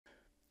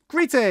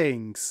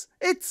Greetings!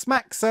 It's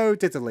Maxo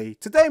Diddly.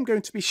 Today I'm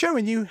going to be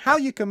showing you how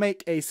you can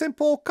make a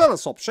simple colour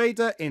swap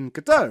shader in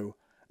Godot.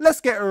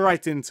 Let's get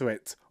right into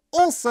it.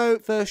 Also,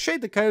 the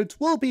shader code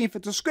will be in the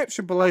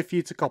description below for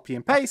you to copy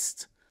and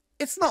paste.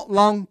 It's not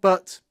long,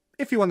 but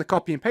if you want to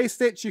copy and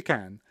paste it, you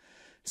can.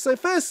 So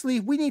firstly,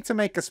 we need to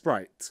make a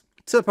sprite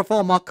to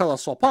perform our colour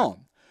swap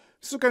on.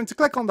 So we're going to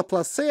click on the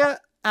plus here,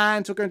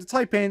 and we're going to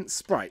type in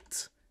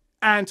sprite.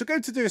 And we're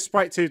going to do a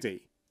sprite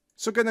 2D.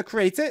 So we're going to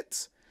create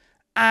it.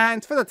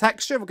 And for the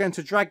texture, we're going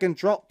to drag and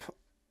drop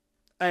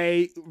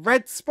a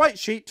red sprite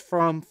sheet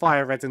from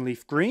Fire Red and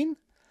Leaf Green.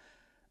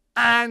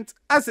 And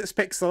as it's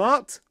pixel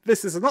art,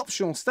 this is an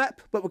optional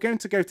step, but we're going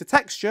to go to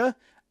texture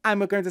and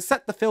we're going to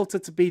set the filter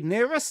to be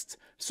nearest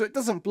so it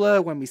doesn't blur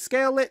when we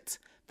scale it.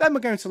 Then we're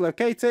going to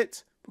locate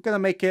it, we're going to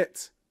make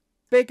it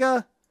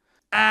bigger,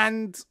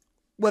 and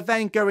we're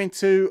then going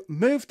to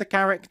move the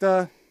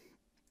character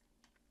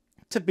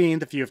to be in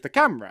the view of the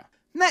camera.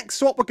 Next,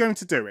 what we're going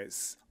to do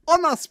is,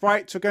 on our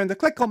sprite, we're going to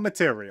click on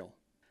material.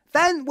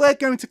 Then we're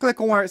going to click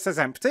on where it says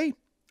empty,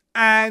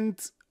 and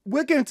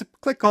we're going to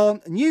click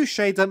on new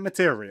shader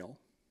material.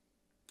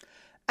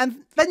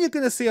 And then you're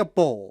going to see a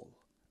ball,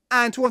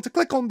 and we want to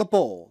click on the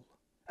ball.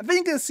 And then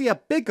you're going to see a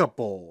bigger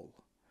ball.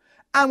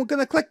 And we're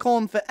going to click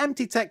on the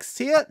empty text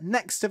here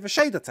next to the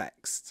shader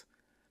text.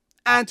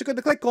 And we're going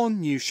to click on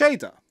new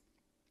shader.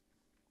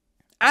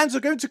 And we're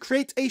going to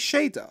create a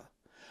shader.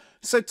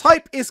 So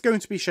type is going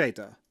to be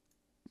shader.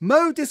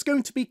 Mode is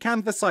going to be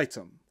canvas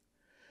item.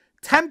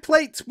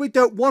 Template, we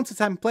don't want a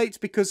template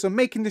because we're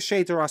making the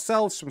shader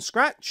ourselves from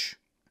scratch.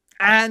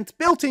 And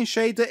built-in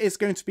shader is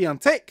going to be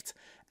unticked.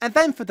 And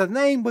then for the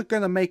name, we're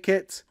going to make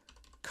it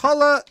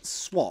color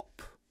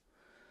swap.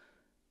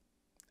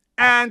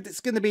 And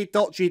it's going to be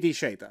 .gd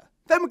shader.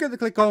 Then we're going to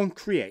click on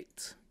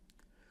create.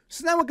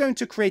 So now we're going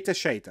to create a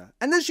shader.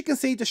 And as you can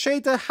see, the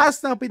shader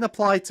has now been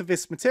applied to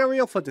this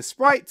material for the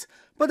sprite,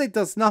 but it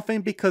does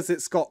nothing because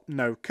it's got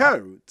no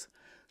code.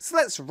 So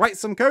let's write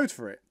some code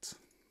for it.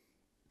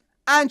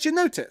 And you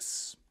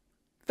notice,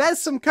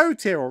 there's some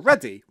code here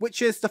already,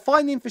 which is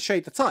defining the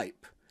shader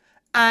type.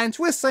 And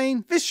we're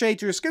saying this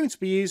shader is going to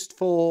be used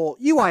for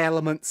UI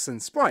elements and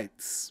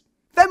sprites.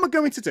 Then we're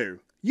going to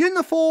do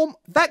uniform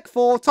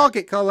vec4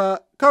 target color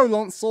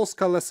source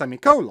color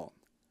semicolon.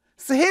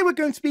 So here we're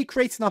going to be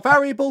creating our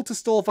variable to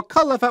store the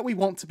color that we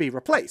want to be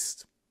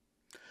replaced.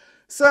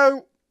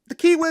 So the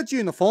keyword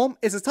uniform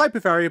is a type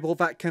of variable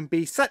that can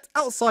be set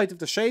outside of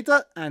the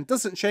shader and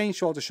doesn't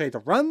change while the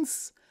shader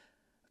runs.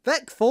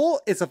 Vec4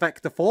 is a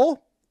vector 4,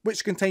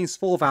 which contains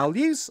 4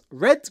 values,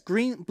 red,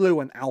 green, blue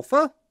and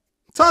alpha.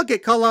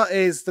 Target color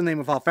is the name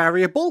of our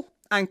variable,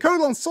 and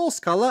source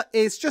color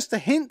is just a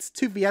hint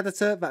to the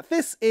editor that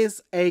this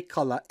is a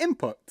color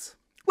input.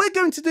 We're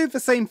going to do the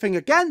same thing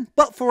again,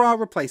 but for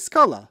our replace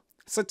color.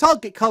 So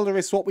target color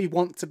is what we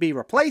want to be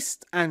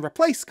replaced, and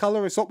replace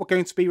color is what we're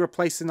going to be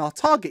replacing our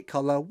target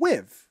color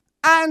with.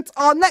 And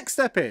our next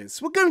step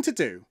is, we're going to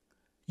do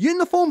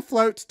uniform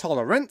float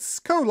tolerance,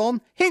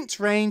 hint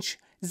range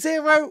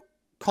 0,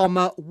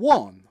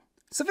 1.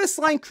 So this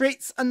line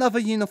creates another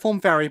uniform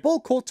variable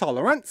called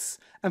tolerance,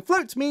 and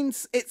float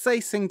means it's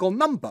a single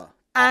number.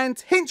 And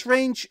hint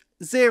range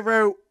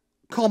 0,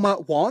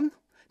 1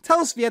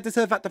 tells the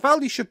editor that the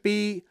value should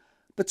be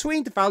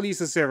between the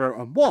values of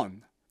 0 and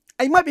 1.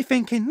 And you might be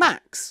thinking,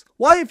 Max,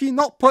 why have you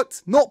not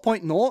put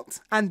 0.0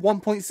 and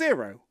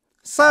 1.0?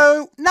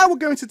 So now we're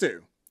going to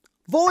do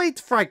void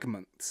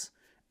fragment.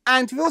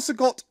 And we've also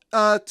got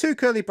 2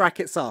 curly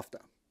brackets after.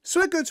 So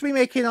we're going to be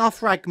making our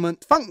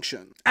fragment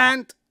function.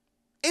 And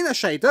in a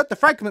shader, the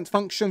fragment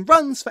function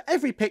runs for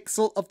every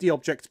pixel of the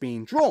object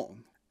being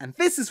drawn. And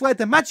this is where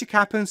the magic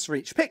happens for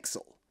each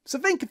pixel. So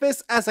think of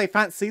this as a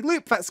fancy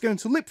loop that's going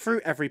to loop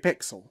through every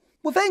pixel.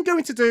 We're then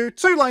going to do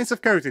 2 lines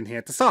of code in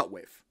here to start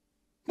with.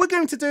 We're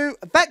going to do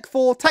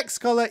vec4 text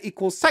color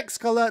equals text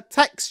color,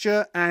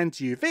 texture, and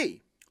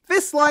UV.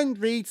 This line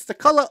reads the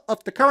color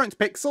of the current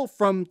pixel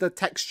from the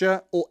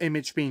texture or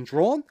image being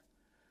drawn.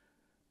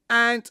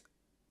 And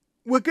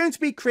we're going to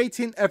be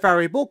creating a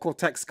variable called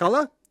text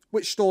color,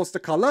 which stores the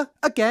color,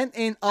 again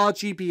in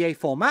RGBA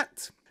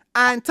format.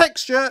 And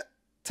texture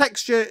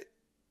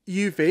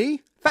UV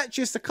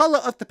fetches the color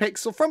of the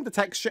pixel from the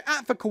texture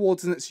at the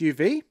coordinates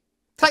UV.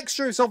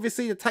 Texture is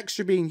obviously the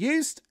texture being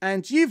used,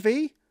 and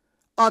UV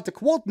are the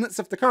coordinates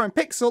of the current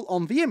pixel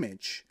on the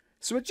image.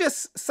 So we're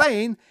just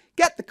saying,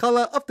 get the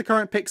color of the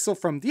current pixel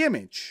from the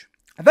image.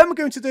 And then we're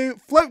going to do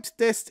float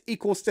dist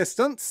equals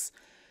distance,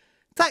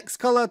 text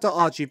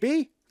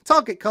color.rgb,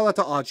 target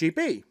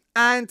color.rgb,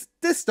 and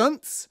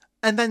distance,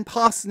 and then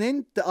passing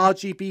in the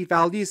RGB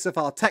values of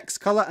our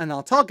text color and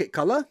our target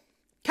color,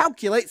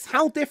 calculates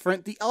how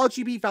different the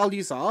RGB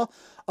values are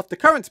of the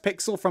current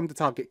pixel from the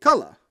target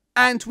color.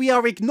 And we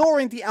are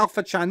ignoring the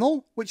alpha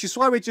channel, which is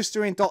why we're just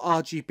doing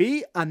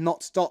 .rgb and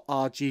not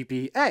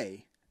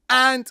 .rgba.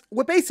 And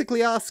we're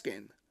basically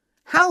asking,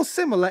 how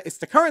similar is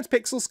the current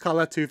pixel's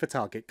color to the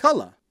target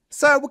color?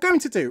 So we're going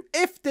to do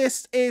if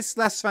this is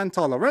less than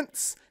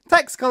tolerance,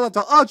 text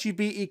color.rgb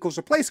equals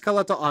replace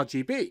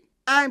color.rgb.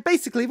 And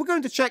basically we're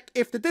going to check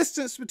if the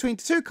distance between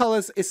the two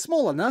colours is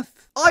small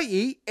enough,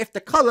 i.e. if the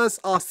colours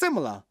are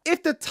similar.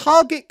 If the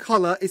target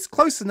colour is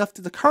close enough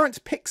to the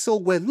current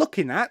pixel we're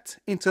looking at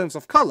in terms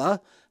of colour,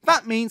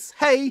 that means,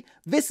 hey,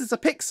 this is a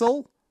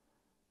pixel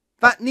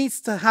that needs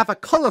to have a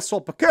colour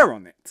swap occur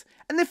on it.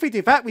 And if we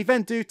do that, we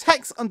then do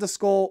text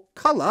underscore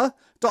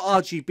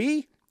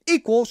colour.rgb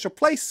equals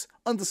replace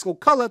underscore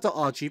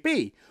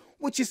colour.rgb,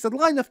 which is the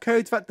line of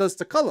code that does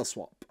the colour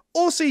swap.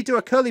 Also, you do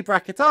a curly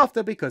bracket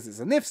after because it's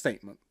an if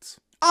statement.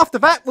 After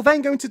that, we're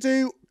then going to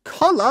do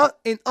colour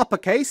in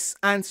uppercase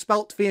and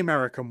spelt the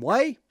American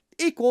way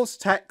equals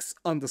text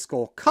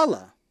underscore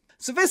colour.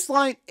 So this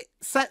line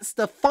sets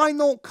the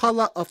final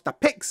colour of the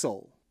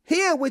pixel.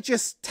 Here we're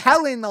just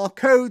telling our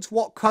code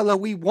what colour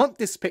we want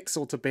this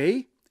pixel to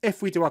be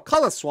if we do a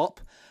colour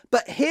swap,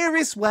 but here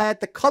is where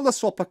the colour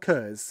swap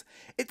occurs.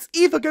 It's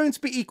either going to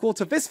be equal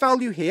to this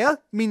value here,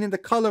 meaning the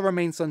colour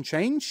remains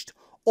unchanged,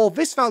 or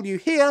this value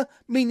here,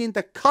 meaning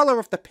the colour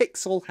of the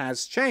pixel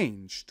has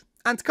changed.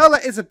 And colour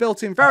is a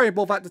built-in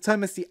variable that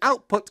determines the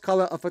output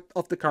colour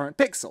of the current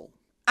pixel.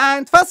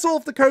 And that's all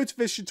of the code for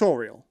this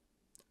tutorial.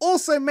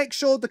 Also make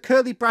sure the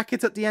curly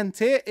bracket at the end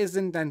here is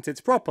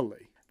indented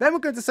properly. Then we're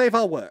going to save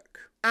our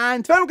work.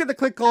 And then we're going to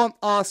click on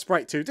our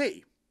Sprite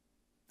 2D.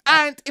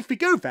 And if we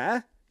go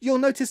there, you'll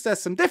notice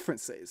there's some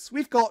differences.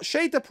 We've got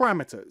shader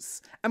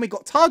parameters, and we've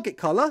got target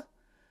colour,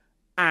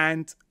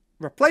 and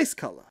replace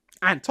colour,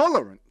 and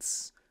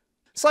tolerance.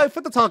 So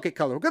for the target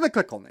colour, we're going to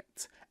click on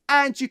it.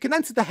 And you can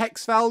enter the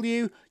hex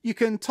value, you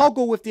can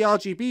toggle with the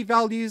RGB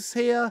values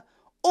here,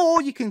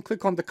 or you can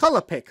click on the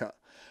colour picker.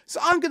 So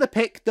I'm going to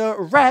pick the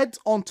red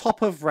on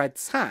top of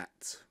Red's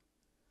hat.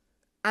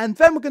 And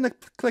then we're going to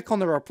click on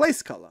the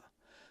replace colour.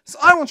 So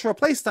I want to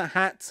replace that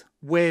hat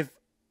with,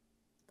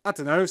 I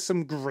don't know,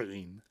 some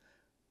green.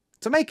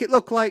 To make it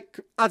look like,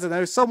 I don't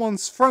know,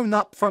 someone's thrown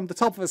up from the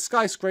top of a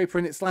skyscraper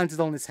and it's landed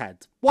on his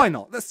head. Why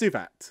not? Let's do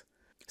that.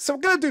 So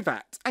we're going to do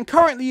that. And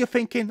currently you're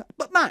thinking,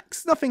 but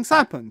Max, nothing's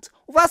happened.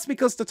 Well, that's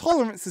because the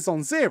tolerance is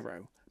on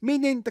 0,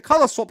 meaning the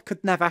colour swap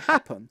could never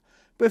happen.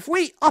 But if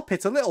we up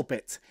it a little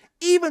bit,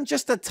 even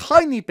just a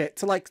tiny bit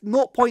to like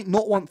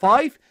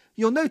 0.015,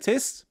 you'll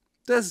notice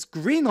there's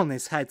green on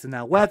his head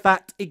now, where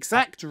that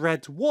exact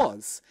red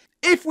was.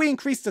 If we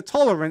increase the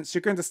tolerance,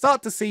 you're going to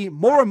start to see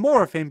more and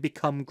more of him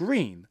become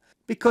green.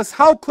 Because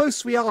how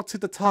close we are to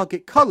the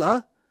target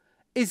colour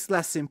is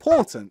less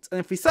important. And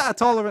if we set a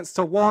tolerance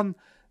to 1,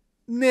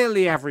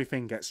 nearly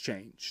everything gets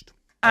changed.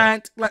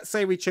 And let's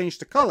say we change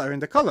the colour in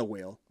the colour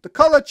wheel. The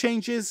colour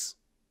changes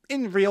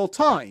in real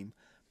time.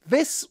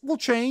 This will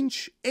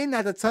change in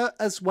editor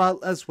as well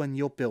as when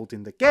you're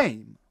building the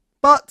game.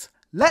 But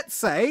let's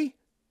say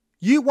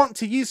you want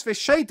to use this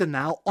shader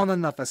now on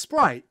another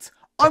sprite.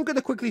 I'm going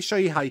to quickly show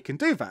you how you can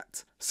do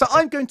that. So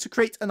I'm going to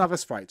create another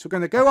sprite. We're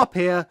going to go up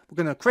here.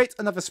 We're going to create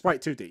another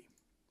sprite 2D.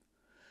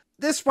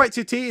 This sprite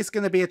 2D is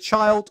going to be a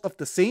child of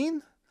the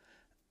scene.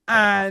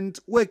 And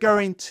we're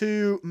going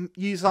to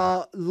use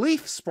our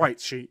leaf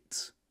sprite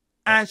sheet.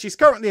 And she's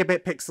currently a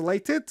bit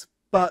pixelated.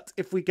 But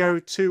if we go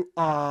to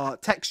our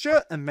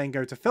texture and then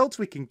go to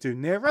filter, we can do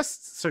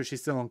nearest. So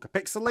she's no longer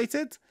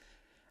pixelated.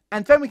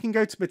 And then we can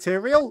go to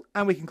material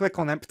and we can click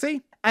on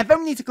empty. And then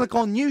we need to click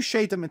on new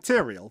shader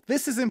material.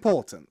 This is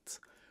important.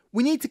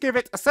 We need to give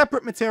it a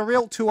separate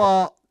material to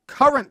our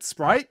current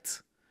sprite.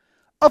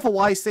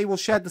 Otherwise they will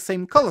share the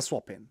same color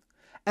swapping.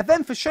 And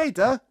then for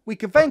shader, we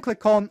can then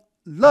click on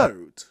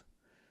load.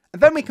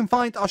 And then we can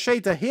find our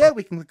shader here.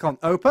 We can click on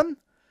open.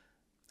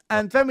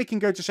 And then we can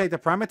go to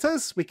shader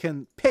parameters. We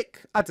can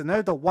pick, I don't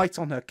know, the white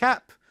on her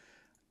cap.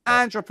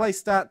 And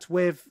replace that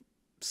with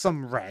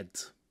some red.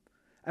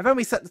 And then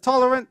we set the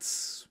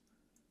tolerance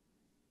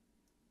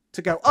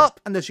to go up.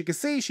 And as you can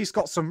see, she's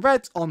got some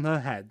red on her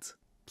head.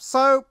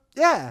 So,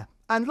 yeah.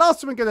 And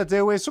last thing we're going to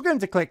do is we're going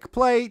to click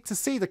play to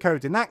see the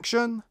code in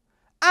action.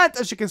 And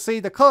as you can see,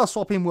 the color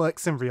swapping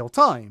works in real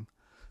time.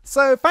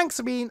 So thanks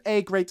for being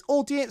a great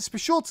audience. Be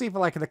sure to leave a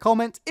like and a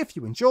comment if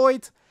you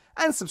enjoyed.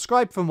 And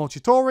subscribe for more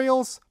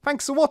tutorials.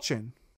 Thanks for watching.